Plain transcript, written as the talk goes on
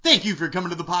Thank you for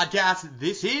coming to the podcast.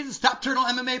 This is Top Turtle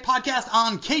MMA Podcast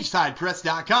on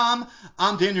CageSidePress.com.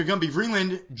 I'm Daniel Gumby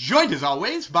Vreeland, joined as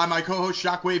always by my co-host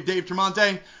Shockwave Dave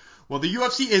Tremonte. Well, the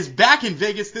UFC is back in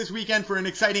Vegas this weekend for an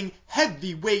exciting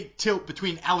heavyweight tilt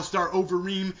between Alistair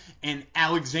Overeem and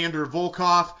Alexander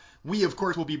Volkov. We, of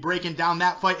course, will be breaking down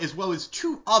that fight as well as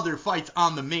two other fights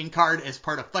on the main card as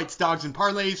part of Fights, Dogs, and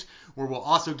Parlays, where we'll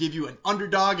also give you an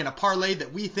underdog and a parlay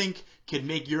that we think can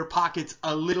make your pockets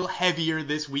a little heavier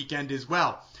this weekend as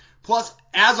well. Plus,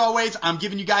 as always, I'm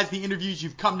giving you guys the interviews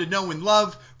you've come to know and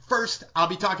love. First, I'll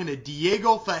be talking to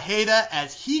Diego Ferreira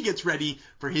as he gets ready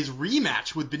for his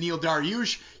rematch with Beneil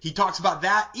Dariush. He talks about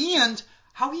that and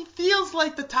how he feels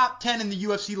like the top 10 in the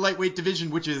UFC lightweight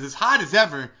division, which is as hot as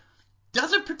ever,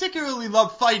 doesn't particularly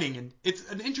love fighting. And it's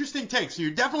an interesting take, so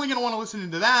you're definitely going to want to listen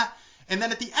into that. And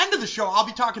then at the end of the show, I'll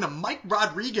be talking to Mike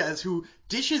Rodriguez, who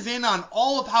dishes in on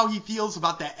all of how he feels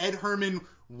about that Ed Herman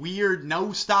weird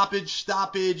no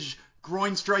stoppage,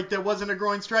 groin strike that wasn't a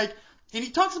groin strike. And he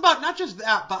talks about not just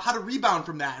that, but how to rebound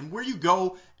from that and where you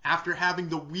go after having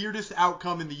the weirdest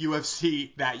outcome in the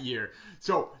UFC that year.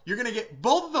 So you're going to get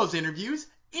both of those interviews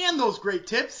and those great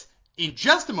tips in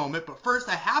just a moment. But first,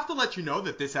 I have to let you know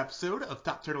that this episode of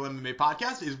Top Turtle MMA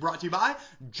Podcast is brought to you by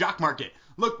Jock Market.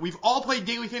 Look, we've all played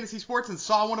daily fantasy sports and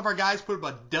saw one of our guys put up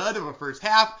a dud of a first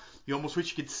half. You almost wish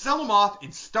you could sell them off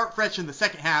and start fresh in the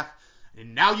second half.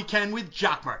 And now you can with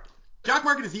Jock Market. Jock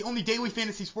Market is the only daily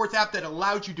fantasy sports app that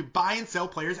allows you to buy and sell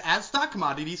players as stock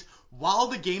commodities while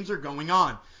the games are going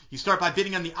on. You start by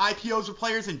bidding on the IPOs of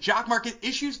players, and Jock Market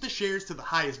issues the shares to the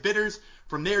highest bidders.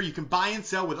 From there, you can buy and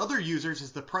sell with other users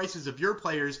as the prices of your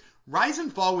players rise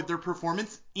and fall with their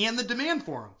performance and the demand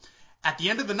for them. At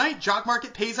the end of the night, Jock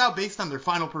Market pays out based on their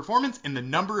final performance and the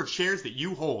number of shares that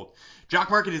you hold. Jock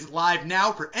Market is live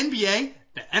now for NBA,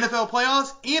 the NFL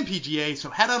playoffs, and PGA, so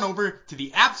head on over to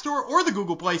the App Store or the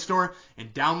Google Play Store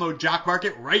and download Jock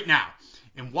Market right now.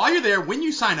 And while you're there, when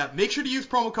you sign up, make sure to use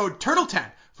promo code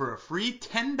TURTLE10 for a free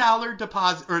 $10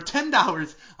 deposit, or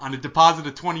 $10 on a deposit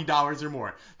of $20 or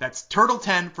more. That's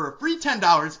TURTLE10 for a free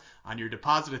 $10 on your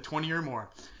deposit of $20 or more.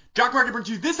 Jock Market brings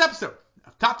you this episode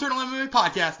of Top Turtle MMA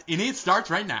Podcast, and it starts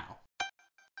right now.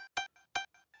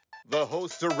 The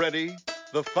hosts are ready.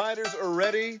 The fighters are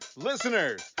ready.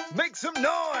 Listeners, make some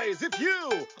noise if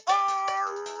you are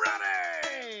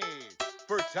ready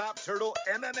for Top Turtle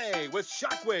MMA with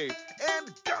Shockwave and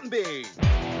Gumby.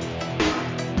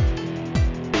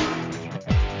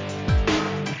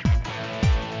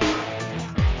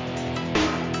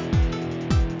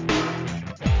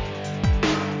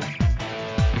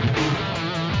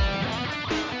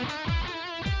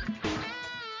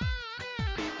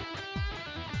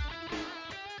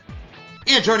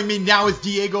 And joining me now is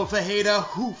Diego Ferreira,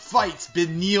 who fights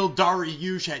Beneil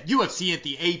Dariush at UFC at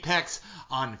the Apex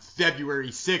on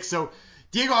February 6th. So,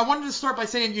 Diego, I wanted to start by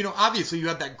saying, obviously you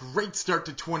had that great start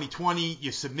to 2020.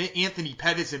 You submit Anthony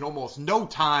Pettis in almost no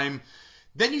time.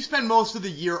 Then you spend most of the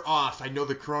year off. I know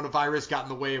the coronavirus got in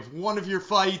the way of one of your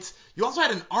fights. You also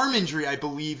had an arm injury, I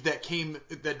believe,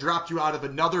 that dropped you out of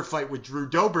another fight with Drew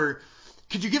Dober.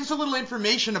 Could you give us a little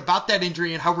information about that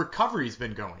injury and how recovery's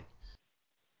been going?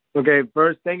 Okay,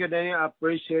 first, thank you, Daniel. I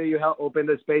appreciate you help open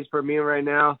the space for me right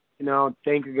now.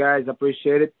 Thank you, guys. I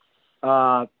appreciate it.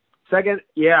 Second,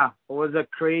 it was a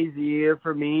crazy year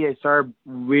for me. I started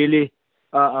really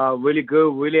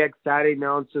good, really excited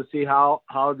now to see how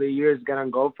the year is going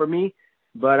to go for me.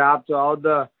 But after all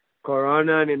the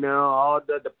corona and, all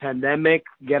the pandemic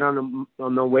get on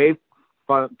the way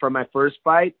for my first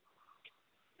fight.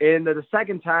 And the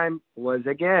second time was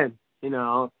again,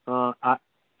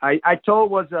 I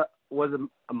told was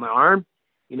my arm,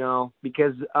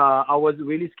 because I was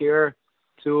really scared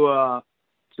to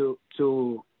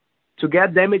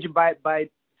get damaged by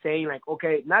saying like,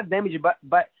 okay, not damaged,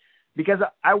 but because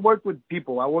I work with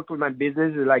people, I work with my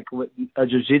business like with a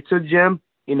jiu-jitsu gym,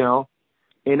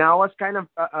 and I was kind of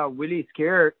really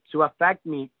scared to affect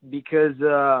me because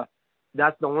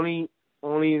that's the only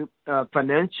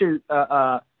financial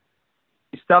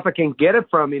stuff I can get it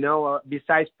from,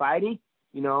 besides fighting.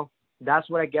 That's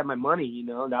where I get my money,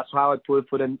 that's how I put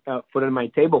food on my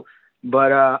table.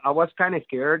 But I was kind of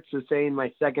scared to say in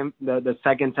my the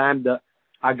second time that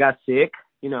I got sick,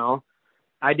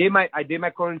 I did my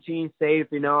quarantine safe,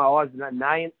 I was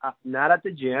not at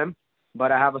the gym,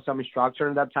 but I have some instructor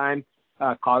at that time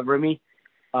cover me.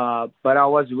 But I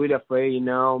was really afraid,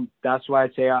 that's why I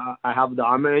say I have the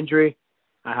arm injury.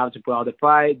 I have to put out the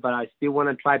fight, but I still want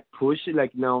to try push it.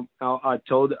 Like, I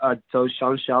told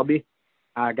Sean Shelby,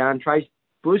 I gotta try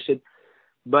push it.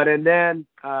 But and then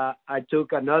I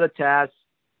took another test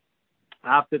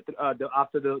after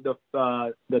the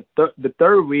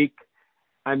third week,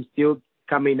 I'm still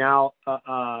coming out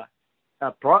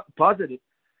positive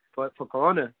for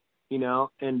corona,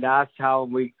 and that's how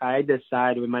I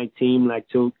decided with my team like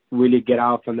to really get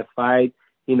out from the fight.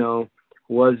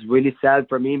 Was really sad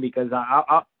for me because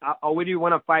I really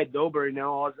want to fight Dober. He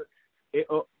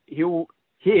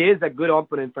is a good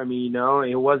opponent for me.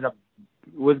 It was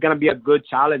gonna be a good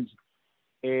challenge,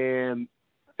 and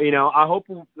I hope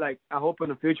in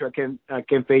the future I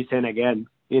can face him again.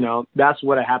 That's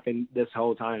what happened this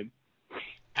whole time.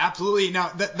 Absolutely. Now,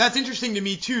 that's interesting to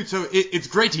me, too. So it's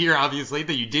great to hear, obviously,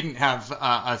 that you didn't have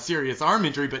a serious arm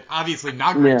injury, but obviously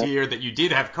not great to hear that you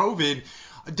did have COVID.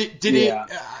 Did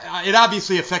it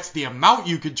obviously affects the amount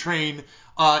you could train.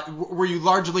 Were you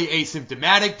largely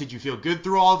asymptomatic? Did you feel good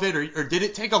through all of it? Or did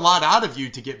it take a lot out of you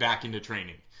to get back into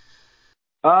training?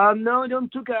 No, it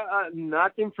don't took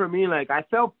nothing for me. Like, I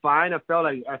felt fine. I felt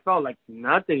like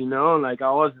nothing, Like,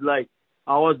 I was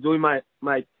doing my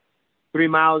 3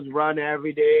 miles run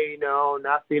every day,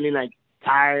 not feeling like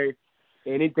tired,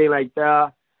 anything like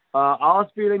that. I was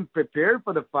feeling prepared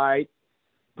for the fight,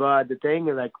 but the thing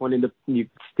is, like, when you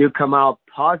still come out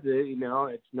positive,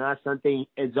 it's not something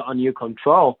it's on your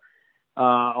control.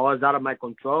 I was out of my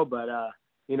control, but I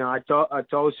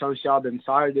told Sean Shelby,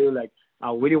 sorry, dude, like,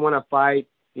 I really want to fight.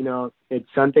 It's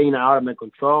something out of my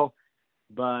control,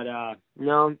 but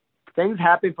things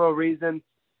happen for a reason.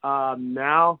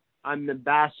 Now I'm in the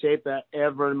best shape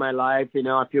ever in my life.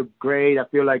 I feel great. I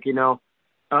feel like, ready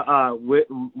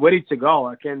to go.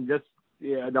 I can just,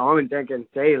 the only thing I can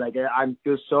say, like, I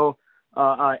feel so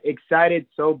excited,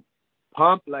 so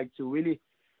pumped, like, to really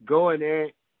go in there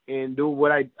and do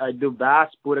what I do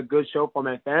best, put a good show for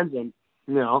my fans. And,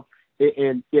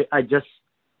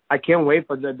 I can't wait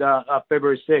for the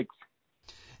February 6th.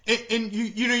 And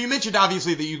you mentioned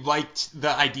obviously that you liked the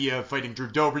idea of fighting Drew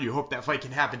Dober. You hope that fight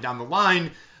can happen down the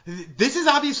line. This is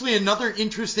obviously another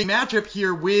interesting matchup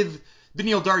here with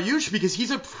Beneil Dariush because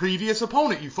he's a previous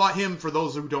opponent. You fought him, for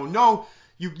those who don't know.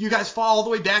 You guys fought all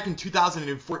the way back in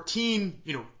 2014,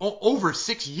 over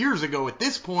 6 years ago at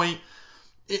this point.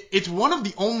 It's one of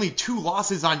the only 2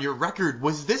 losses on your record.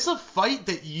 Was this a fight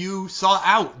that you saw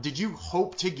out? Did you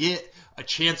hope to get a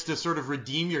chance to sort of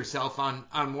redeem yourself on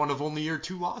one of only your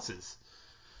 2 losses?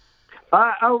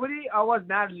 I was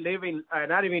not even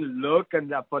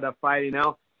looking for the fight,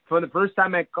 For the first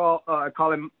time I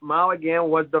call him Mao again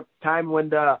was the time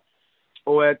when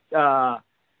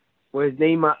his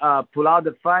name pulled out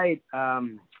the fight.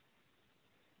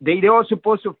 They were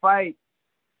supposed to fight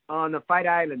on the Fight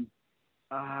Island.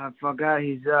 I forgot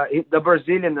the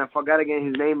Brazilian. I forgot again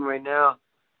his name right now.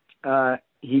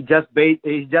 He just beat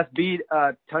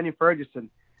Tony Ferguson.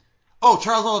 Oh,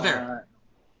 Charles Oliveira.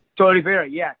 Oliveira,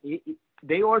 yeah.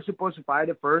 They were supposed to fight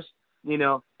at first, and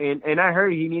I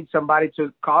heard he needs somebody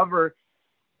to cover,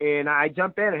 and I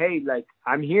jumped in. Hey, like,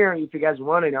 I'm here if you guys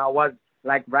want it. I was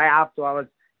like right after I was,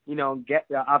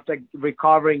 after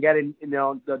recovering, getting,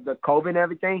 the COVID and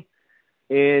everything,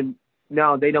 and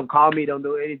no, they don't call me, don't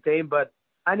do anything. But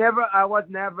I was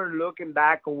never looking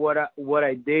back on what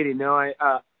I did.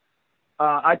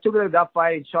 I took that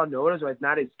fight in short notice, so it's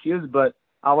not an excuse, but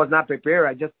I was not prepared.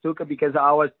 I just took it because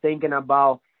I was thinking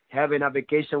about having a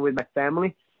vacation with my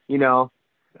family, see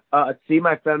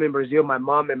my family in Brazil, my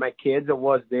mom and my kids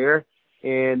was there.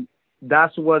 And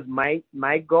that was my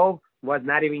goal, was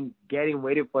not even getting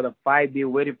ready for the fight, be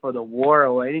ready for the war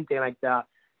or anything like that.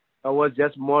 I was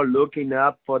just more looking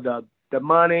up for the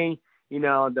money,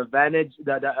 the advantage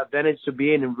to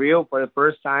be in Rio for the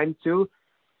first time too.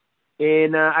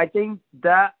 And I think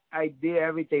that I did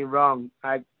everything wrong.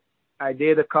 I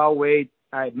did the call weight.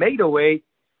 I made the weight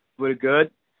pretty good,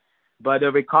 but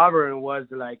the recovery was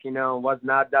was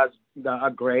not that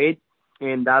great.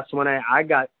 And that's when I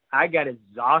got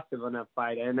exhausted on that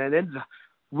fight. And then it's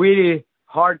really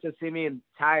hard to see me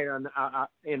tired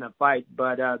in a fight.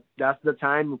 But that's the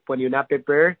time when you're not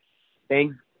prepared,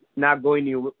 things not going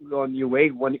your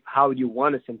way how you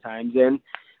want it sometimes. And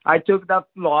I took that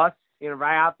loss.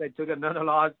 Right after I took another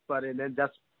loss, and then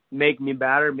just make me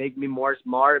better, make me more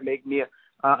smart, make me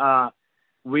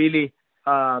really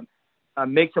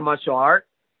mix a martial art.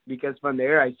 Because from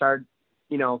there I started,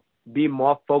 be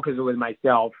more focused with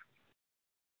myself.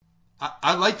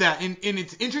 I like that, and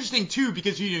it's interesting too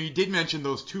because you did mention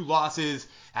those 2 losses.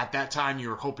 At that time, you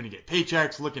were hoping to get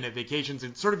paychecks, looking at vacations,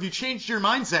 and sort of you changed your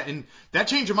mindset, and that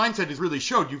change of mindset has really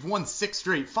showed. You've won 6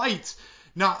 straight fights.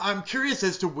 Now, I'm curious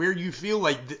as to where you feel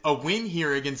like a win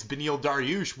here against Beneil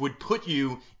Dariush would put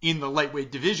you in the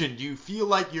lightweight division. Do you feel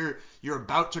like you're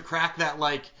about to crack that,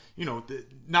 like,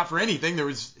 not for anything, there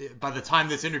was, by the time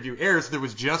this interview airs, there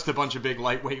was just a bunch of big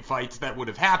lightweight fights that would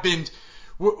have happened.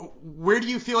 Where do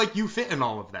you feel like you fit in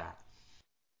all of that?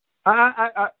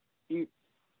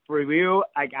 For real,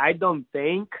 like, I don't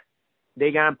think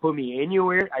they're gonna put me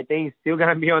anywhere. I think it's still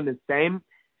gonna be on the same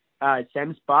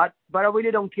spot. But I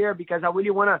really don't care, because I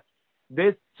really wanna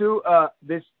this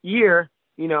year,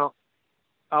 I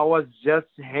was just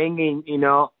hanging,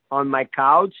 on my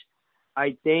couch.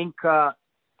 I think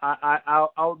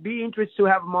I'll be interested to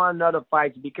have more another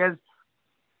fights, because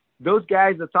those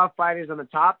guys, the top fighters on the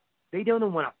top, they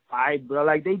don't want to fight, bro.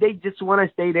 Like, they just want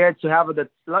to stay there to have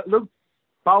look,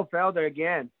 Paul Felder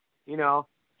again.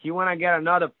 He want to get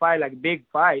another fight, like big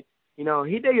fight. He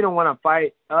don't want to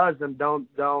fight us and don't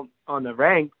on the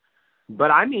rank.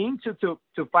 But I'm into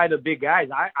to fight the big guys.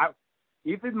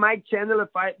 If it's Mike Chandler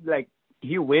fight, like,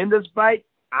 he win this fight,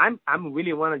 I'm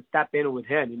really want to step in with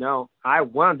him. I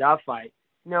want that fight.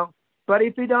 But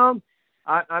if he don't,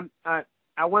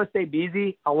 I want to stay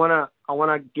busy. I wanna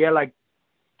get like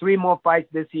 3 more fights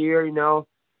this year.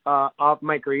 Of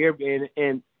my career,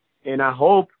 and I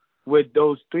hope with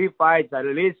those 3 fights, at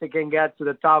least I can get to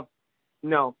the top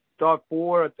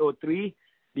 4 or 3,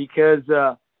 because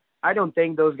I don't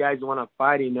think those guys want to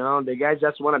fight. The guys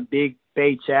just want a big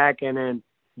paycheck, and then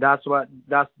that's what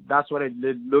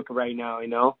it look right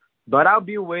now. But I'll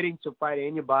be waiting to fight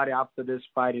anybody after this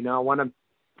fight. I want to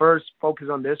first focus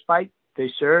on this fight for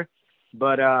sure,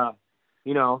 but I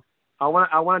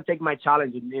want to take my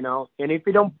challenge. And if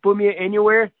you don't put me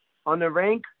anywhere on the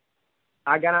rank,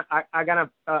 I gotta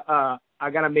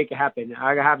make it happen.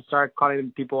 I have to start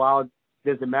calling people out.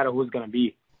 Doesn't matter who's gonna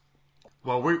be.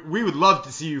 Well, we would love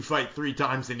to see you fight 3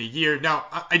 times in a year. Now,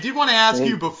 I did want to ask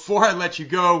you before I let you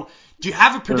go, do you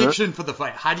have a prediction for the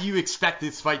fight? How do you expect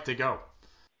this fight to go?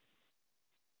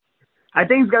 I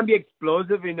think it's gonna be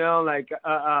explosive. Like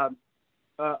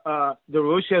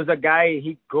Dariush is a guy.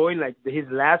 He going like his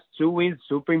last 2 wins,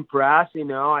 super impressed.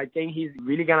 I think he's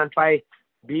really gonna try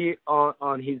be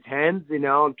on his hands.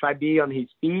 Try be on his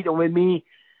feet with me.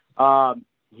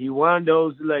 He one of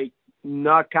those like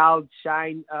knockout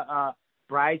shine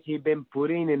price he been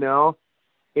putting. And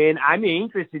I'm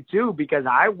interested too, because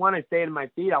I want to stay on my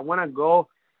feet. I want to go.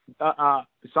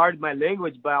 Sorry my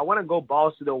language, but I want to go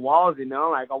balls to the walls.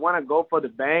 Like, I want to go for the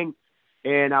bang,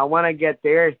 and I want to get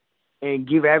there and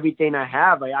give everything I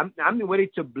have. Like, I'm ready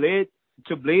to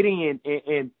bleeding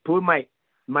and put my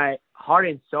heart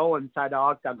and soul inside the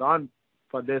octagon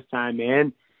for this time,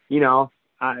 man.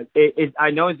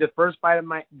 I know it's the first fight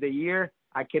of the year.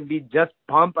 I can be just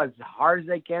pumped as hard as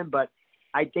I can, but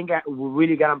I think we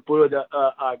really got to put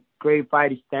a great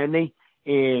fight standing.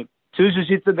 And 2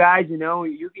 jiu-jitsu guys,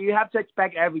 you have to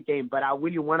expect everything, but I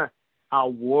really want a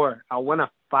war. I want to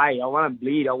fight. I want to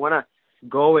bleed. I want to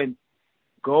go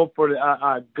for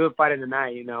a good fight of the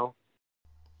night,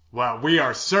 Well, we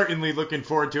are certainly looking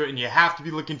forward to it, and you have to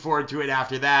be looking forward to it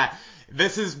after that.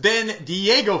 This has been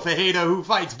Diego Ferreira, who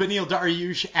fights Beneil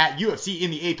Dariush at UFC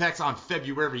in the Apex on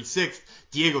February 6th.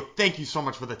 Diego, thank you so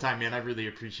much for the time, man. I really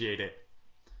appreciate it.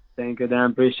 Thank you,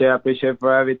 Dan. Appreciate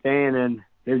for everything, and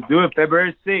let's do it.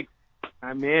 February 6th.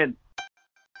 I'm in.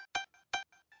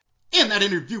 And that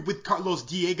interview with Carlos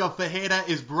Diego Ferreira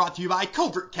is brought to you by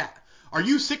Covert Cat. Are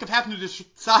you sick of having to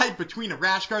decide between a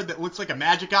rash guard that looks like a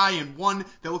magic eye and one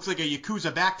that looks like a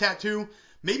Yakuza back tattoo?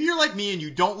 Maybe you're like me and you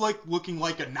don't like looking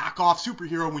like a knockoff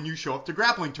superhero when you show up to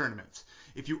grappling tournaments.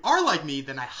 If you are like me,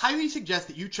 then I highly suggest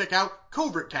that you check out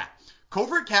Covert Cat.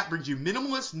 Covert Cat brings you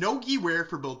minimalist, no-gi wear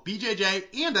for both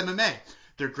BJJ and MMA.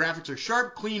 Their graphics are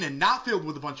sharp, clean, and not filled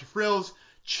with a bunch of frills.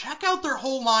 Check out their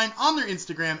whole line on their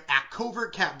Instagram at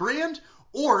Covert Cat Brand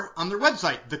or on their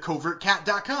website,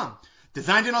 thecovertcat.com.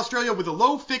 Designed in Australia with a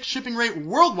low fixed shipping rate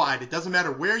worldwide, it doesn't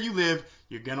matter where you live,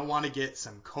 you're going to want to get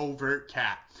some Covert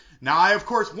Cat. Now, I, of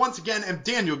course, once again am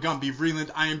Daniel Gumby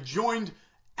Vreeland. I am joined,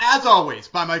 as always,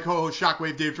 by my co-host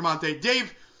Shockwave Dave Tremonte.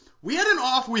 Dave, we had an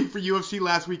off week for UFC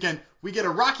last weekend. We get a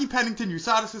Rocky Pennington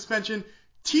USADA suspension.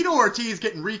 Tito Ortiz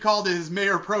getting recalled as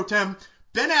mayor pro tem.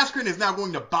 Ben Askren is now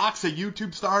going to box a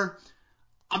YouTube star.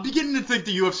 I'm beginning to think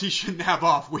the UFC shouldn't have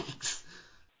off weeks.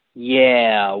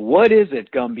 Yeah, what is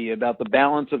it, Gumby, about the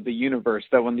balance of the universe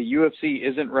that when the UFC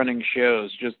isn't running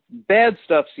shows, just bad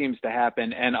stuff seems to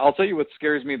happen? And I'll tell you what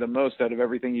scares me the most out of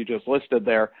everything you just listed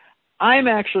there. I'm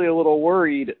actually a little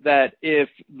worried that if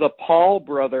the Paul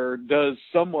brother does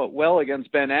somewhat well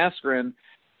against Ben Askren,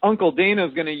 Uncle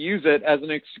Dana's going to use it as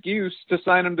an excuse to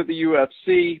sign him to the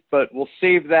UFC, but we'll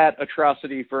save that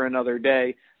atrocity for another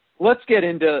day. let's get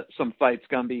into some fights,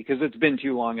 Gumby, because it's been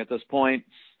too long at this point.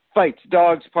 Fights,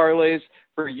 dogs, parlays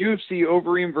for UFC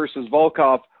Overeem versus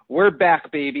Volkov. We're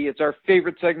back, baby. It's our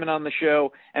favorite segment on the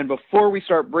show. And before we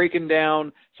start breaking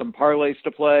down some parlays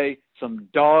to play, some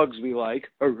dogs we like,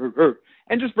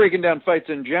 and just breaking down fights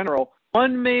in general,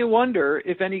 one may wonder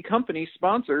if any company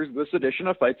sponsors this edition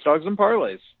of Fights, Dogs, and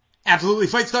Parlays. Absolutely.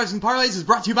 Fights, Dogs, and Parlays is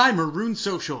brought to you by Marune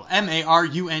Social,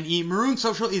 M-A-R-U-N-E. Marune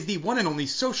Social is the one and only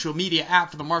social media app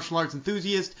for the martial arts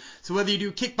enthusiast. So whether you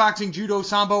do kickboxing, judo,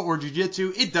 sambo, or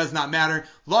jiu-jitsu, it does not matter.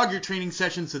 Log your training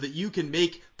sessions so that you can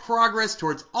make progress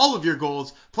towards all of your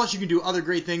goals. Plus, you can do other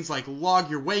great things like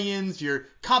log your weigh-ins, your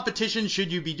competitions,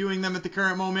 should you be doing them at the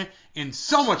current moment, and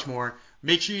so much more.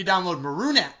 Make sure you download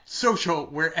Marune app, Social,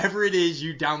 wherever it is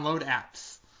you download apps.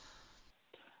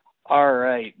 All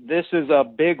right, this is a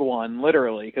big one,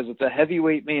 literally, because it's a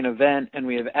heavyweight main event, and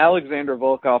we have Alexander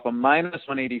Volkov, a minus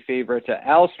 180 favorite, to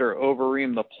Alistair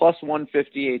Overeem, the plus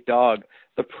 158 dog,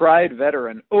 the Pride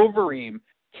veteran. Overeem,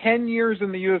 10 years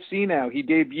in the UFC now. He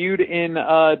debuted in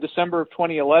December of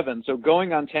 2011, so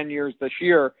going on 10 years this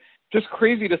year. Just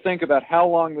crazy to think about how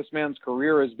long this man's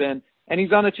career has been, and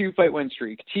he's on a 2-fight win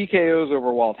streak. TKOs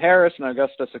over Walt Harris and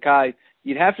Augusta Sakai.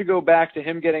 You'd have to go back to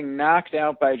him getting knocked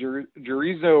out by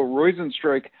Jerizo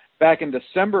Rozenstruik back in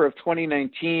December of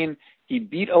 2019. He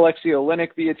beat Alexei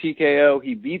Oleinik via TKO.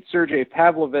 He beat Sergey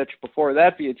Pavlovich before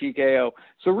that via TKO.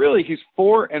 So really, he's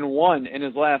 4-1 in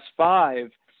his last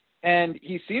 5. And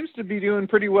he seems to be doing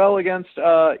pretty well against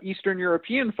Eastern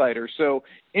European fighters. So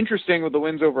interesting with the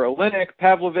wins over Oleinik,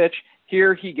 Pavlovich.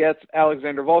 Here he gets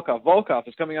Alexander Volkov. Volkov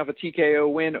is coming off a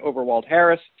TKO win over Walt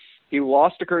Harris. He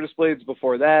lost to Curtis Blades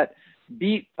before that.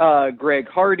 Beat Greg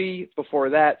Hardy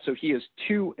before that, so he is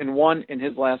 2-1 in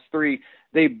his last 3.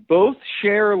 They both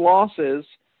share losses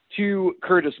to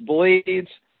Curtis Blades.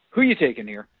 Who you taking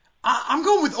here? I'm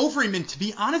going with Overeem, and to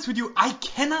be honest with you, I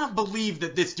cannot believe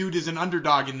that this dude is an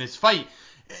underdog in this fight.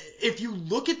 If you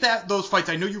look at those fights,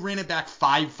 I know you ran it back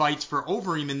 5 fights for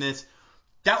Overeem in this.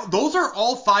 Those are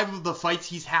all 5 of the fights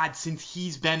he's had since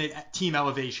he's been at Team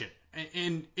Elevation.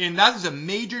 And that is a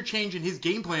major change in his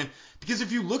game plan, because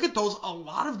if you look at those, a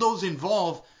lot of those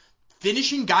involve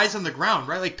finishing guys on the ground,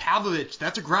 right? Like Pavlovich,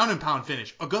 that's a ground and pound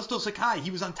finish. Augusto Sakai,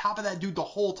 he was on top of that dude the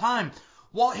whole time.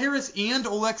 Walt Harris and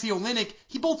Alexei Oleinik,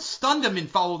 he both stunned him and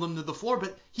followed him to the floor,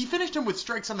 but he finished him with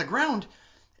strikes on the ground.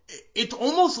 It's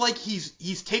almost like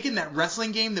he's taken that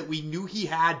wrestling game that we knew he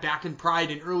had back in Pride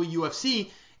and early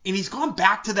UFC, and he's gone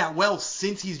back to that well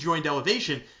since he's joined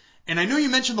Elevation. And I know you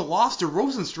mentioned the loss to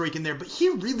Rozenstruik in there, but he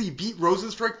really beat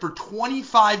Rozenstruik for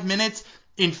 25 minutes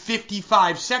and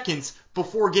 55 seconds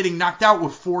before getting knocked out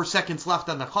with 4 seconds left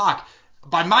on the clock.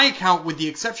 By my account, with the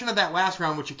exception of that last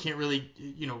round, which you can't really,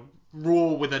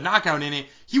 rule with a knockout in it,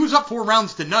 he was up 4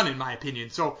 rounds to none, in my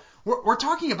opinion. So we're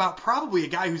talking about probably a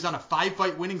guy who's on a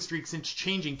 5-fight winning streak since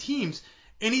changing teams,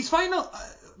 and he's fighting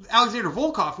Alexander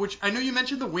Volkov, which I know you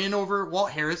mentioned the win over Walt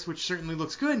Harris, which certainly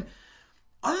looks good.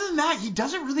 Other than that, he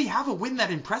doesn't really have a win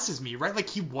that impresses me, right? Like,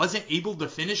 he wasn't able to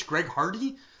finish Greg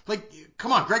Hardy. Like,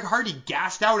 come on, Greg Hardy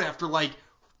gassed out after,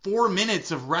 4 minutes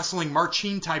of wrestling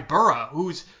Marcin Tybura,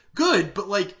 who's good, but,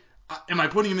 am I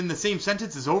putting him in the same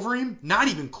sentence as Overeem? Not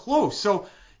even close. So,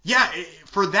 yeah,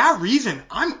 for that reason,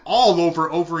 I'm all over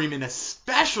Overeem, and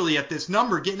especially at this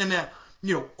number, getting him at,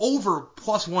 over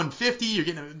plus 150, you're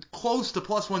getting him close to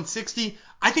plus 160.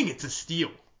 I think it's a steal.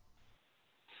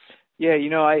 Yeah,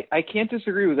 I can't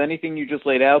disagree with anything you just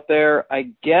laid out there.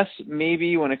 I guess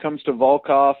maybe when it comes to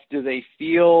Volkov, do they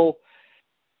feel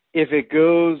if it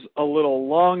goes a little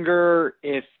longer,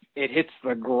 if it hits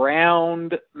the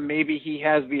ground, maybe he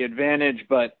has the advantage,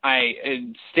 but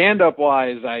stand-up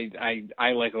wise,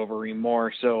 I like Overeem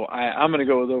more, so I'm going to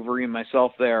go with Overeem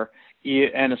myself there,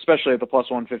 and especially at the plus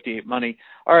 158 money.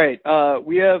 All right,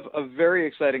 we have a very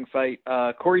exciting fight.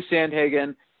 Corey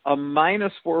Sandhagen, a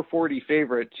minus 440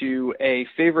 favorite to a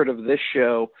favorite of this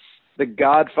show, the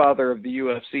godfather of the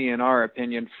UFC, in our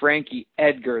opinion, Frankie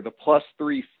Edgar, the plus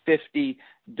 350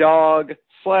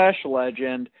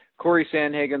 dog/legend. Corey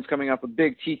Sandhagen's coming off a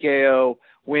big TKO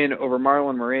win over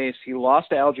Marlon Moraes. He lost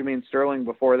to Aljamain Sterling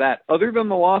before that. Other than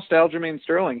the loss to Aljamain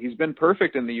Sterling, he's been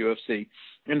perfect in the UFC.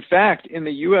 In fact, in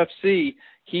the UFC,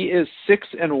 he is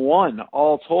 6-1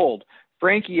 all told.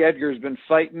 Frankie Edgar's been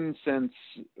fighting since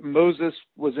Moses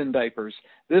was in diapers.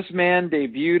 This man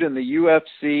debuted in the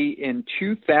UFC in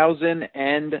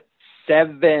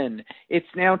 2007.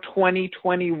 It's now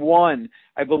 2021.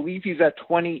 I believe he's at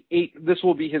 28. This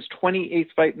will be his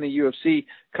 28th fight in the UFC,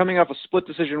 coming off a split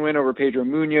decision win over Pedro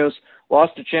Munoz.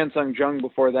 Lost to Chan Sung Jung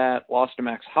before that. Lost to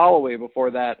Max Holloway before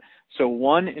that. So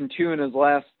 1-2 in his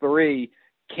last 3.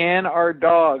 Can our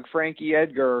dog, Frankie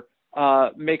Edgar,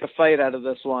 make a fight out of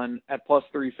this one at plus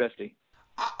 350.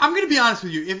 I'm going to be honest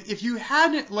with you. If you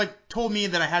hadn't told me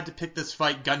that I had to pick this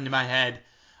fight gun to my head,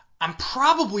 I'm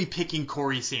probably picking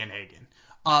Corey Sandhagen.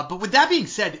 But with that being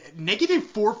said, negative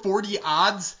 440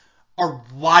 odds are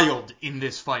wild in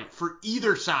this fight for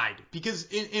either side. Because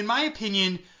in my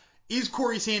opinion, is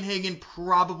Corey Sandhagen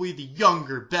probably the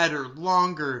younger, better,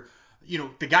 longer,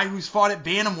 the guy who's fought at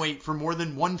bantamweight for more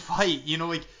than one fight?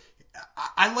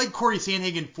 I like Corey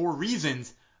Sandhagen for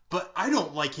reasons, but I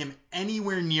don't like him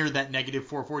anywhere near that negative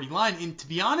 440 line. And to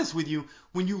be honest with you,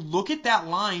 when you look at that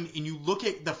line and you look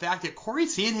at the fact that Corey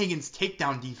Sandhagen's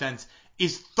takedown defense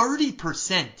is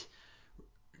 30%,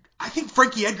 I think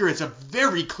Frankie Edgar has a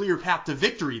very clear path to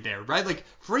victory there, right?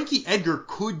 Frankie Edgar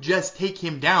could just take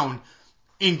him down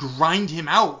and grind him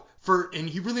out and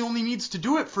he really only needs to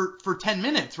do it for 10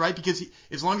 minutes, right? Because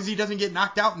as long as he doesn't get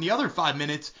knocked out in the other 5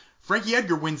 minutes, Frankie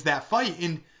Edgar wins that fight.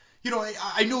 And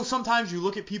I know sometimes you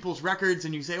look at people's records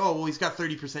and you say, oh, well, he's got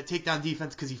 30% takedown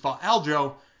defense because he fought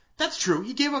Aljo. That's true.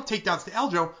 He gave up takedowns to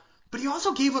Aljo, but he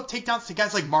also gave up takedowns to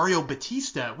guys like Mario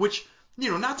Batista, which,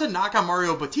 not to knock on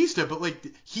Mario Batista, but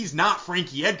he's not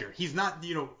Frankie Edgar. He's not,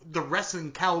 the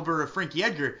wrestling caliber of Frankie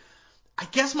Edgar. I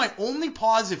guess my only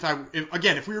pause,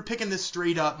 if we were picking this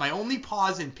straight up, my only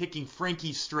pause in picking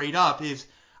Frankie straight up is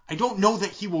I don't know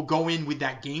that he will go in with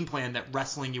that game plan that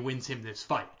wrestling wins him this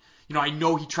fight. I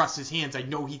know he trusts his hands. I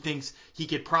know he thinks he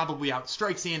could probably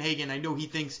outstrike Sandhagen. I know he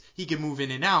thinks he can move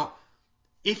in and out.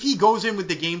 If he goes in with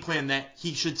the game plan that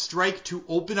he should strike to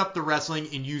open up the wrestling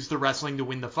and use the wrestling to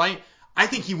win the fight, I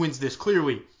think he wins this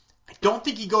clearly. I don't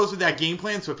think he goes with that game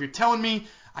plan, so if you're telling me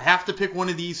I have to pick one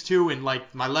of these two and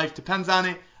my life depends on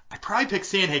it, I'd probably pick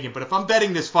Sandhagen. But if I'm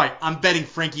betting this fight, I'm betting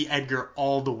Frankie Edgar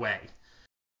all the way.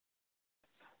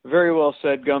 Very well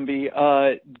said, Gumby.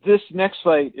 This next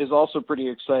fight is also pretty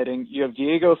exciting. You have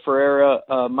Diego Ferreira,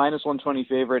 minus 120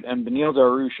 favorite, and Beneil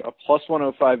Dariush, a plus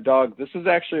 105 dog. This is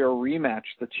actually a rematch.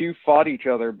 The two fought each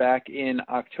other back in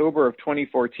October of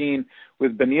 2014,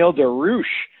 with Beneil Dariush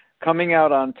coming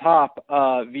out on top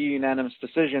via unanimous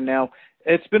decision. Now,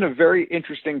 it's been a very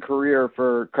interesting career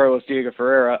for Carlos Diego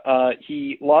Ferreira.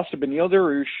 He lost to Beneil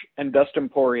Dariush and Dustin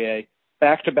Poirier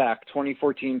back-to-back,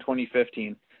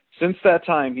 2014-2015. Since that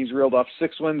time, he's reeled off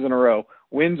 6 wins in a row.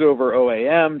 Wins over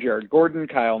OAM, Jared Gordon,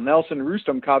 Kyle Nelson,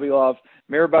 Rustam Khabilov,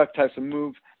 Maribak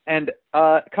Taisimov, and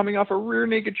coming off a rear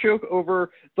naked choke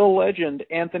over the legend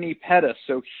Anthony Pettis.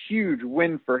 So huge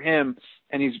win for him.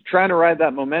 And he's trying to ride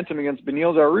that momentum against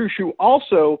Beneil Dariush, who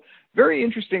also, very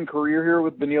interesting career here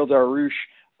with Beneil Dariush,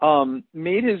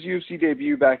 made his UFC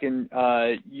debut back in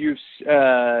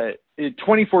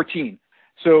 2014.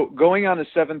 So going on his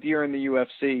 7th year in the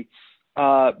UFC,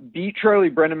 beat Charlie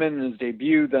Brenneman in his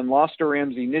debut, then lost to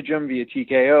Ramsey Nijem via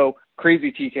TKO,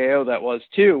 crazy TKO that was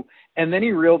too, and then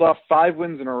he reeled off 5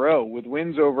 wins in a row with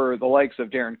wins over the likes of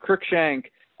Darren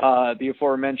Cruikshank, the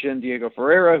aforementioned Diego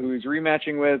Ferreira, who he's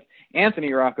rematching with,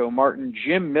 Anthony Rocco Martin,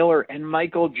 Jim Miller, and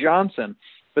Michael Johnson,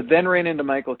 but then ran into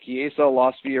Michael Chiesa,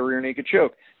 lost via rear naked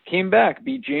choke, came back,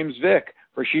 beat James Vick,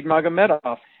 Rashid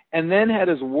Magomedov, and then had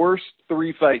his worst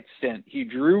 3-fight stint. He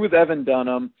drew with Evan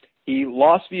Dunham. He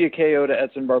lost via KO to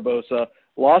Edson Barbosa,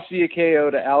 lost via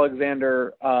KO to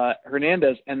Alexander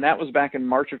Hernandez, and that was back in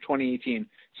March of 2018.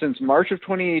 Since March of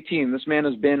 2018, this man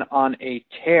has been on a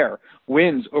tear.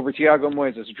 Wins over Thiago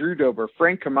Moises, Drew Dober,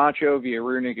 Frank Camacho via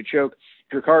rear naked choke,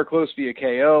 Drakkar Klose via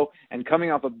KO, and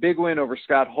coming off a big win over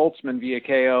Scott Holtzman via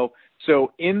KO.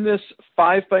 So in this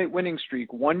 5-fight winning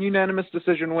streak, 1 unanimous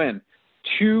decision win,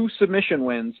 2 submission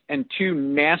wins, and 2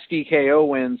 nasty KO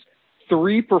wins,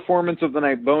 3 performance of the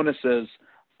night bonuses.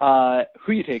 Who are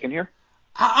you taking here?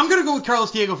 I'm going to go with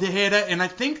Carlos Diego Ferreira, and I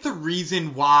think the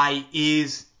reason why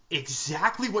is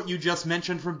exactly what you just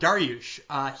mentioned from Dariush.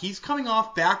 He's coming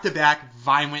off back-to-back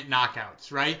violent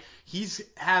knockouts, right? He's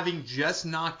having just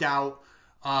knocked out,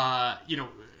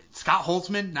 Scott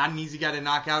Holtzman, not an easy guy to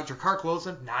knock out. Drakkar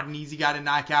Klose, not an easy guy to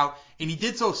knock out. And he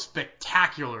did so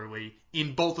spectacularly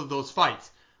in both of those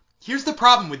fights. Here's the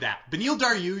problem with that. Beneil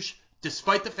Dariush,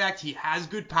 despite the fact he has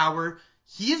good power,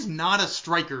 he is not a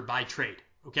striker by trade.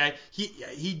 Okay,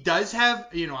 he does have,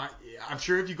 I'm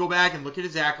sure if you go back and look at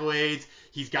his accolades,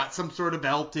 he's got some sort of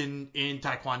belt in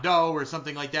Taekwondo or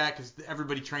something like that, because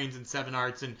everybody trains in 7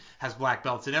 arts and has black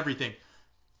belts and everything.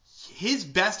 His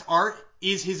best art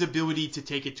is his ability to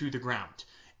take it to the ground.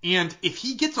 And if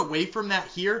he gets away from that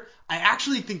here, I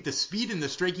actually think the speed and the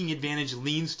striking advantage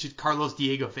leans to Carlos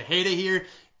Diego Ferreira here.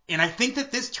 And I think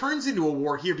that this turns into a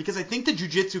war here because I think the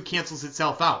jiu-jitsu cancels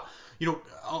itself out.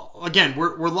 Again,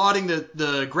 we're lauding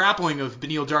the grappling of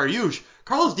Beneil Dariush.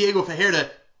 Carlos Diego Ferreira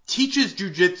teaches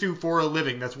jiu-jitsu for a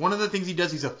living. That's one of the things he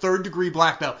does. He's a third-degree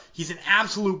black belt. He's an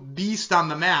absolute beast on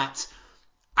the mats.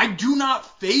 I do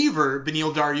not favor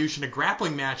Beneil Dariush in a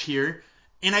grappling match here,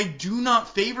 and I do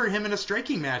not favor him in a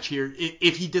striking match here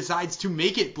if he decides to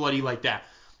make it bloody like that.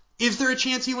 Is there a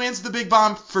chance he lands the big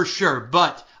bomb? For sure,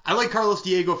 but I like Carlos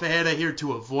Diego Ferreira here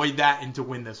to avoid that and to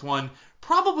win this one,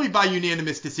 probably by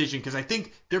unanimous decision, because I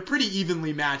think they're pretty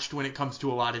evenly matched when it comes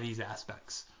to a lot of these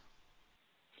aspects.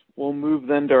 We'll move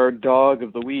then to our dog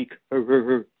of the week,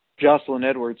 Jocelyn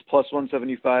Edwards, plus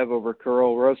 175 over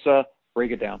Karol Rosa.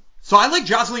 Break it down. So I like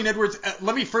Jocelyn Edwards.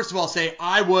 Let me first of all say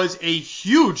I was a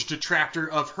huge detractor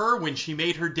of her when she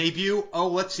made her debut.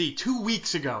 2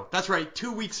 weeks ago. That's right,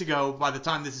 2 weeks ago, by the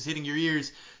time this is hitting your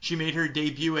ears, she made her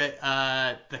debut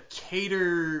at the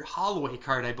Cater Holloway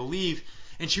card, I believe.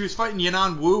 And she was fighting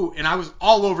Yanan Wu, and I was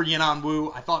all over Yanan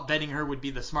Wu. I thought betting her would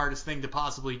be the smartest thing to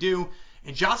possibly do.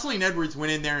 And Jocelyn Edwards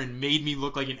went in there and made me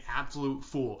look like an absolute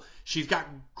fool. She's got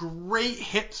great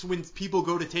hips when people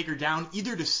go to take her down,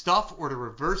 either to stuff or to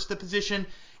reverse the position.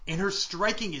 And her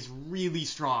striking is really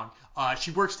strong. She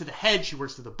works to the head, she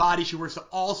works to the body, she works to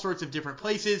all sorts of different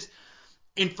places.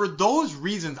 And for those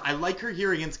reasons, I like her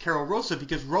here against Karol Rosa,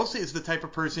 because Rosa is the type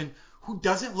of person who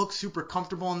doesn't look super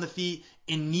comfortable on the feet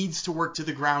and needs to work to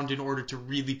the ground in order to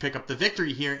really pick up the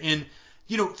victory here. And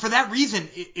for that reason,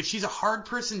 if she's a hard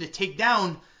person to take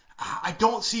down, I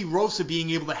don't see Rosa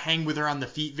being able to hang with her on the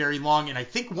feet very long. And I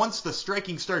think once the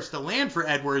striking starts to land for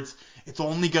Edwards, it's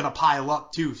only going to pile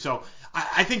up too. So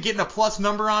I think getting a plus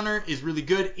number on her is really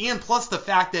good. And plus the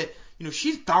fact that,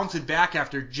 she's bouncing back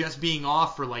after just being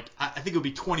off for I think it'll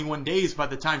be 21 days by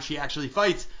the time she actually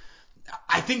fights.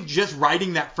 I think just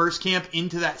riding that first camp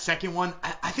into that second one,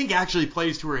 I think actually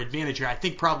plays to her advantage here. I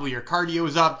think probably her cardio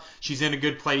is up. She's in a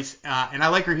good place, and I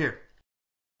like her here.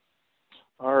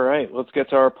 All right, let's get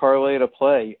to our parlay to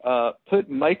play. Put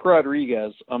Mike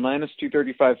Rodriguez, a minus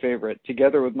 235 favorite,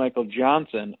 together with Michael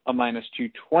Johnson, a minus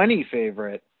 220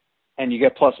 favorite, and you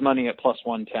get plus money at plus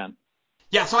 110.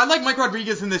 Yeah, so I like Mike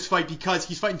Rodriguez in this fight because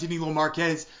he's fighting Danilo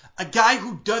Marques, a guy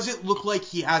who doesn't look like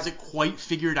he has it quite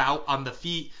figured out on the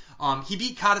feet. He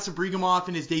beat Kadis Ibragimov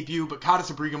in his debut, but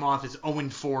Kadis Ibragimov is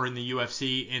 0-4 in the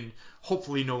UFC and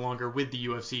hopefully no longer with the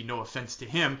UFC, no offense to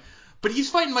him. But he's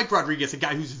fighting Mike Rodriguez, a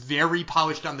guy who's very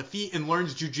polished on the feet and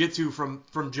learns jiu-jitsu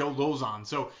from Joe Lozon.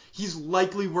 So he's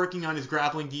likely working on his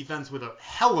grappling defense with a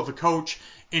hell of a coach.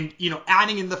 And,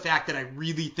 adding in the fact that I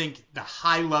really think the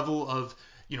high level of,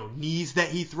 knees that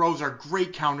he throws are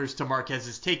great counters to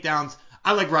Marquez's takedowns.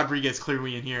 I like Rodriguez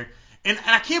clearly in here. And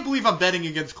I can't believe I'm betting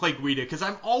against Clay Guida, because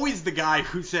I'm always the guy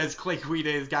who says Clay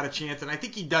Guida has got a chance, and I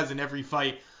think he does in every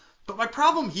fight. But my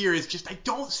problem here is just I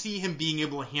don't see him being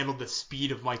able to handle the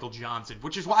speed of Michael Johnson,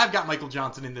 which is why I've got Michael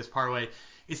Johnson in this parlay,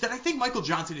 is that I think Michael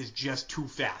Johnson is just too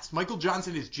fast. Michael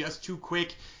Johnson is just too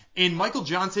quick, and Michael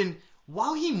Johnson,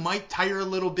 while he might tire a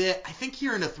little bit, I think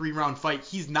here in a 3-round fight,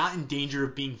 he's not in danger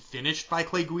of being finished by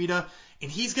Clay Guida, and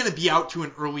he's going to be out to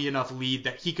an early enough lead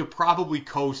that he could probably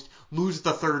coast, lose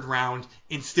the 3rd round,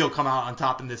 and still come out on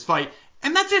top in this fight.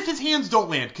 And that's if his hands don't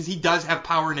land, because he does have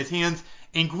power in his hands.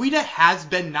 And Guida has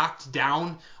been knocked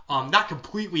down, not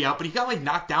completely out, but he got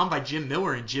knocked down by Jim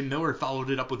Miller, and Jim Miller followed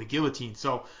it up with a guillotine.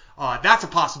 So that's a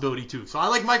possibility too. So I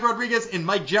like Mike Rodriguez and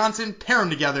Mike Johnson. Pair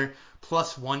them together,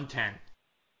 plus 110.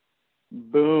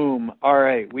 Boom. All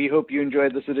right. We hope you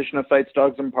enjoyed this edition of Fights,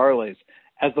 Dogs, and Parlays.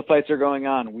 As the fights are going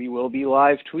on, we will be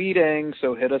live tweeting,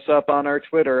 so hit us up on our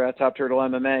Twitter at Top Turtle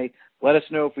MMA. Let us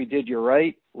know if we did you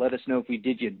right. Let us know if we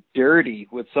did you dirty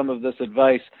with some of this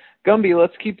advice. Gumby,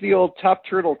 let's keep the old Top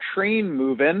Turtle train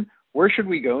moving. Where should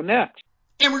we go next?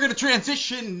 And we're going to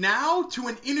transition now to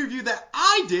an interview that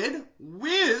I did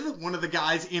with one of the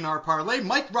guys in our parlay,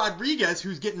 Mike Rodriguez,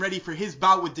 who's getting ready for his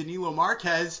bout with Danilo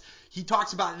Marques. He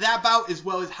talks about that bout as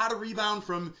well as how to rebound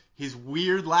from his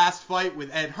weird last fight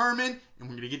with Ed Herman. And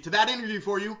we're going to get to that interview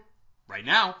for you right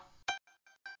now.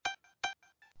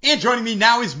 And joining me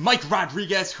now is Mike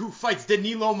Rodriguez, who fights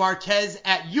Danilo Marques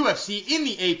at UFC in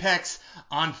the Apex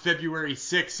on February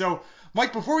 6th. So,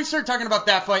 Mike, before we start talking about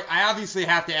that fight, I obviously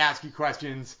have to ask you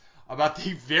questions about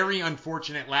the very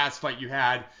unfortunate last fight you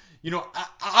had.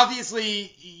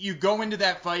 Obviously, you go into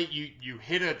that fight, you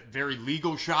hit a very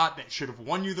legal shot that should have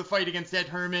won you the fight against Ed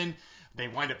Herman. They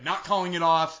wind up not calling it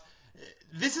off.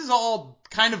 This is all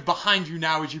kind of behind you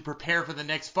now as you prepare for the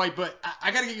next fight, but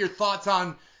I got to get your thoughts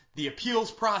on the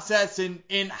appeals process and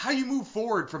how you move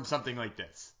forward from something like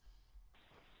this.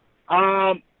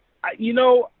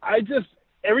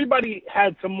 Everybody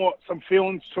had some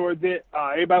feelings towards it.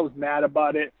 Everybody was mad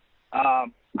about it.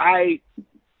 I'm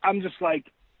just like,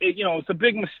 it's a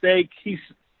big mistake.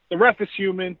 The ref is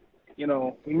human.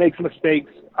 He makes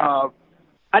mistakes. I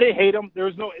didn't hate him. There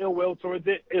was no ill will towards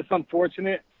it. It's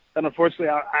unfortunate. And unfortunately,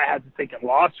 I had to take a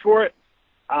loss for it.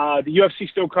 The UFC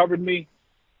still covered me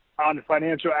on the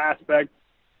financial aspect.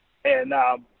 And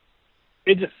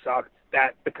it just sucked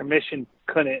that the commission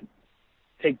couldn't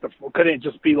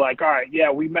just be like, all right,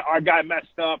 yeah, our guy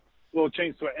messed up. We'll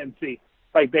change to an NC.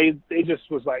 Like, they just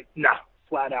was like, nah,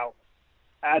 flat out.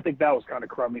 I think that was kind of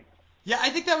crummy. Yeah,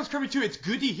 I think that was crummy too. It's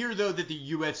good to hear, though, that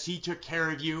the UFC took care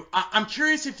of you. I'm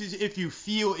curious if you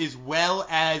feel, as well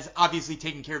as obviously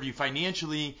taking care of you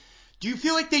financially, do you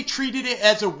feel like they treated it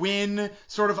as a win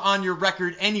sort of on your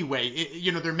record anyway?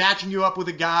 They're matching you up with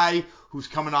a guy who's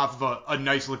coming off of a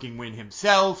nice-looking win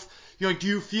himself. Do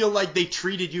you feel like they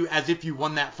treated you as if you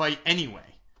won that fight anyway?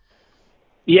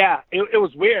 Yeah, it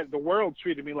was weird. The world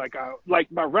treated me like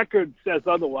my record says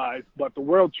otherwise, but the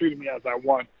world treated me as I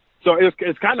won. So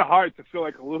it's kind of hard to feel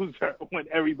like a loser when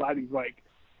everybody's like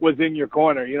was in your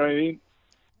corner. You know what I mean?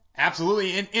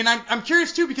 Absolutely. And I'm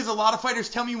curious too, because a lot of fighters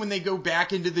tell me when they go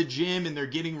back into the gym and they're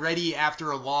getting ready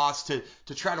after a loss to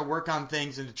try to work on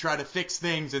things and to try to fix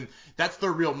things, and that's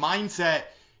their real mindset.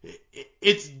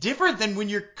 It's different than when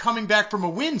you're coming back from a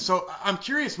win. So I'm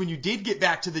curious, when you did get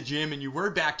back to the gym and you were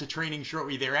back to training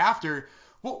shortly thereafter,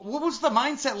 what was the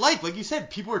mindset like? Like you said,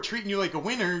 people are treating you like a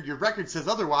winner. Your record says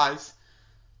otherwise.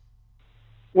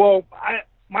 Well,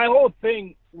 my whole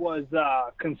thing was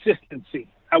consistency.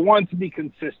 I wanted to be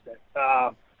consistent.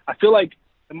 I feel like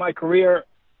in my career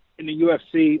in the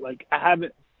UFC, like, I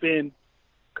haven't been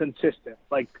consistent.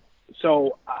 Like,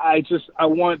 so I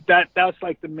want that. That's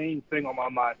like the main thing on my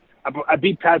mind. I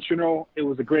beat Patrino. It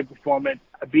was a great performance.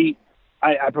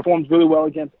 I performed really well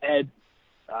against Ed.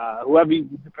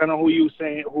 Depending on who you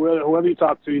saying, whoever you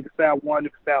talk to, you can say I won, you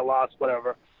can say I lost,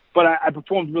 whatever. But I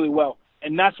performed really well.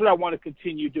 And that's what I want to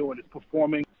continue doing, is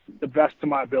performing the best to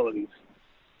my abilities.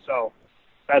 So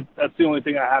that's the only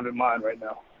thing I have in mind right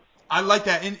now. I like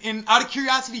that. And out of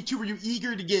curiosity, too, were you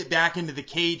eager to get back into the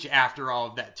cage after all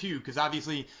of that, too? Because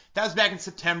obviously that was back in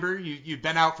September. You'd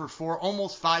been out for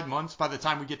almost 5 months by the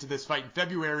time we get to this fight in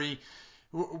February.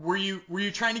 Were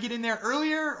you trying to get in there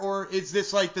earlier, or is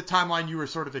this like the timeline you were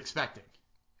sort of expecting?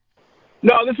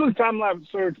 No, this was the timeline I was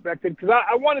sort of expected, because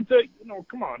I wanted to,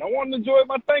 come on, I wanted to enjoy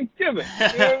my Thanksgiving.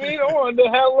 You know what I mean? I wanted to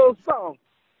have a little song.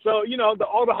 So,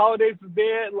 all the holidays are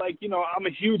there. Like, I'm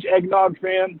a huge eggnog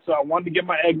fan, so I wanted to get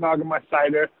my eggnog and my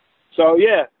cider. So,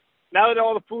 yeah, now that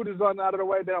all the food is out of the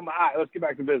way, then I'm like, all right, let's get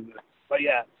back to business. But,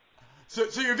 yeah.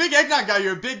 So you're a big eggnog guy.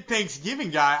 You're a big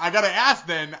Thanksgiving guy. I got to ask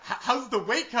then, how's the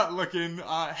weight cut looking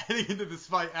heading into this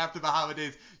fight after the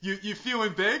holidays? You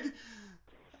feeling big?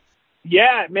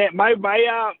 Yeah, man, my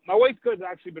weight cut's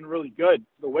actually been really good.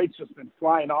 The weight's just been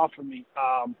flying off of me.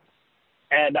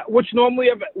 And which normally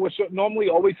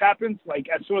always happens. Like,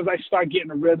 as soon as I start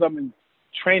getting a rhythm and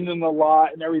training a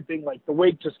lot and everything, like, the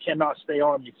weight just cannot stay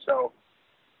on me. So,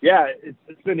 yeah,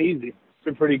 it's been easy. It's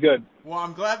been pretty good. Well,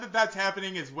 I'm glad that that's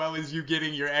happening, as well as you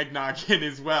getting your eggnog in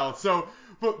as well. So,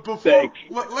 but before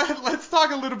let's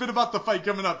talk a little bit about the fight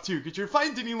coming up too, because you're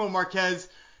fighting Danilo Marques.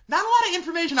 Not a lot of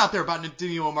information out there about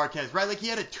Danilo Marques, right? Like, he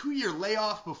had a 2-year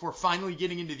layoff before finally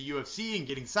getting into the UFC and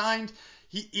getting signed.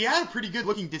 He had a pretty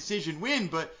good-looking decision win,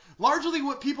 but largely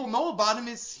what people know about him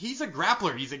is he's a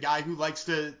grappler. He's a guy who likes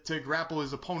to grapple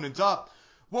his opponents up.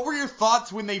 What were your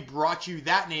thoughts when they brought you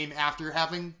that name after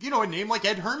having, a name like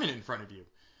Ed Herman in front of you?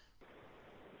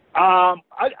 I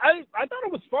thought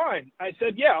it was fine. I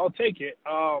said, yeah, I'll take it.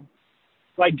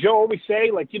 Like Joe always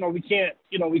say, like, we can't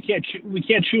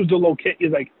choose the location.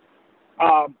 He's like,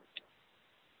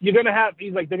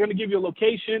 they're going to give you a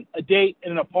location, a date,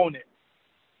 and an opponent.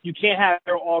 You can't have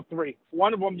all three.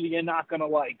 One of them you're not going to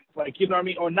like, you know what I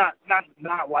mean? Or not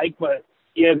like, but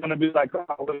you're going to be like, oh,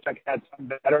 I wish I had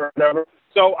something better or whatever.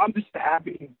 So I'm just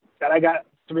happy that I got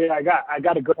three. I got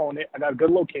a good opponent. I got a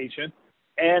good location,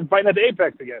 and fighting at the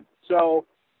Apex again. So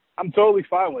I'm totally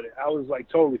fine with it. I was like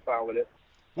totally fine with it.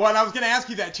 Well, and I was going to ask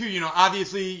you that too.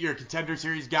 Obviously you're a Contender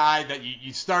Series guy, that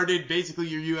you started basically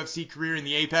your UFC career in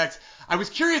the Apex. I was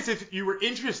curious if you were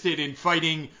interested in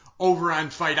fighting over on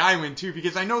Fight Island too,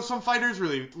 because I know some fighters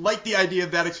really like the idea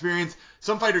of that experience.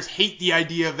 Some fighters hate the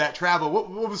idea of that travel. What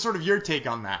was sort of your take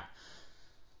on that?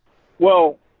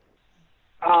 Well,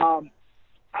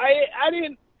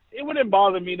 it wouldn't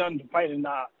bother me none to fight in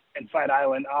Fight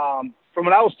Island. From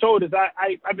what I was told is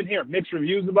I've been hearing mixed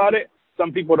reviews about it.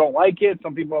 Some people don't like it.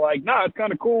 Some people are like, nah, it's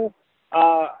kind of cool.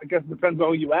 I guess it depends on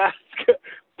who you ask.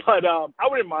 But I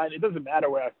wouldn't mind. It doesn't matter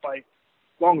where I fight,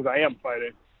 as long as I am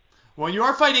fighting. Well, you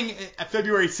are fighting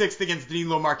February 6th against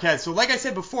Danilo Marques. So like I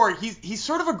said before, he's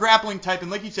sort of a grappling type, and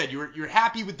like you said, you're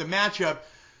happy with the matchup.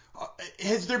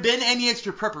 Has there been any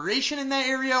extra preparation in that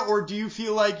area, or do you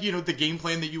feel like, the game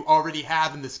plan that you already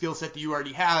have and the skill set that you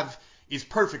already have is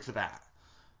perfect for that?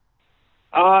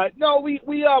 No,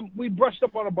 we brushed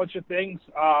up on a bunch of things.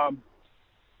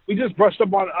 We just brushed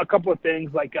up on a couple of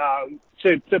things, like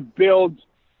to build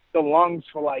the lungs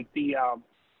for like the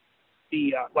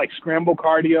like scramble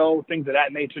cardio, things of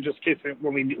that nature. Just in case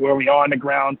when we are on the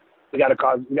ground, we gotta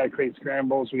create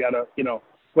scrambles. We gotta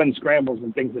win scrambles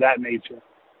and things of that nature.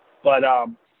 But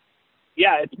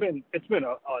yeah, it's been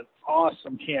an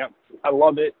awesome camp. I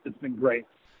love it. It's been great.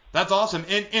 That's awesome.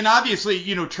 And obviously,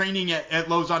 training at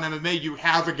Lozon MMA, you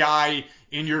have a guy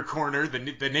in your corner.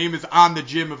 The name is on the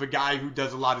gym of a guy who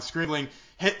does a lot of scrambling.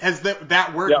 Has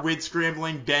that work with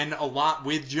scrambling been a lot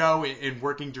with Joe and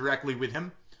working directly with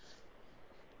him?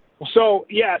 So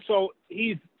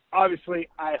he's obviously,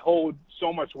 I hold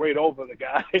so much weight over the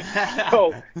guy.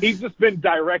 So he's just been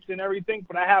directing everything.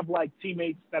 But I have like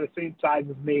teammates that are the same size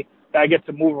as me that I get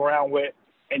to move around with.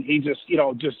 And he just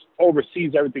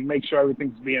oversees everything, makes sure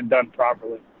everything's being done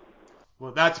properly.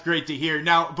 Well, that's great to hear.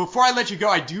 Now, before I let you go,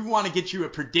 I do want to get you a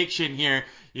prediction here.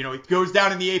 It goes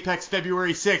down in the Apex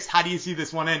February 6th. How do you see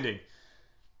this one ending?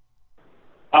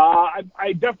 I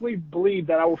definitely believe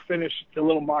that I will finish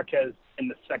Little Marquez in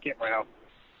the second round.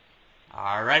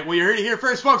 All right. Well, you heard it here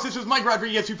first, folks. This was Mike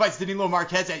Rodriguez, who fights Danilo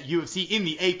Marquez at UFC in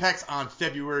the Apex on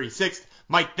February 6th.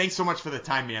 Mike, thanks so much for the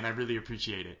time, man. I really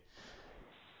appreciate it.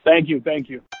 Thank you.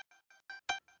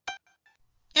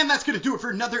 And that's going to do it for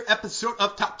another episode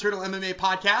of Top Turtle MMA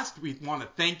Podcast. We want to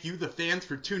thank you, the fans,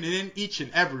 for tuning in each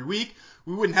and every week.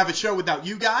 We wouldn't have a show without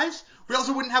you guys. We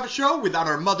also wouldn't have a show without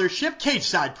our mothership,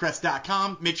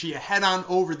 CagesidePress.com. Make sure you head on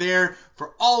over there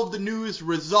for all of the news,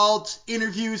 results,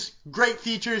 interviews, great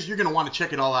features. You're going to want to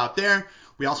check it all out there.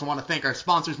 We also want to thank our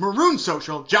sponsors, Maroon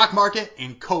Social, Jock Market,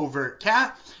 and Covert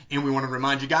Cat. And we want to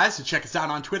remind you guys to check us out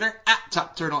on Twitter at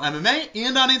Top Turtle MMA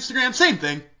and on Instagram, same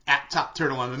thing, at Top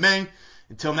Turtle MMA.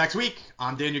 Until next week,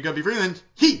 I'm Daniel Gumby Vreeland.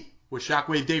 He was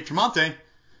Shockwave Dave Tremonte,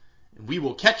 and we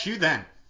will catch you then.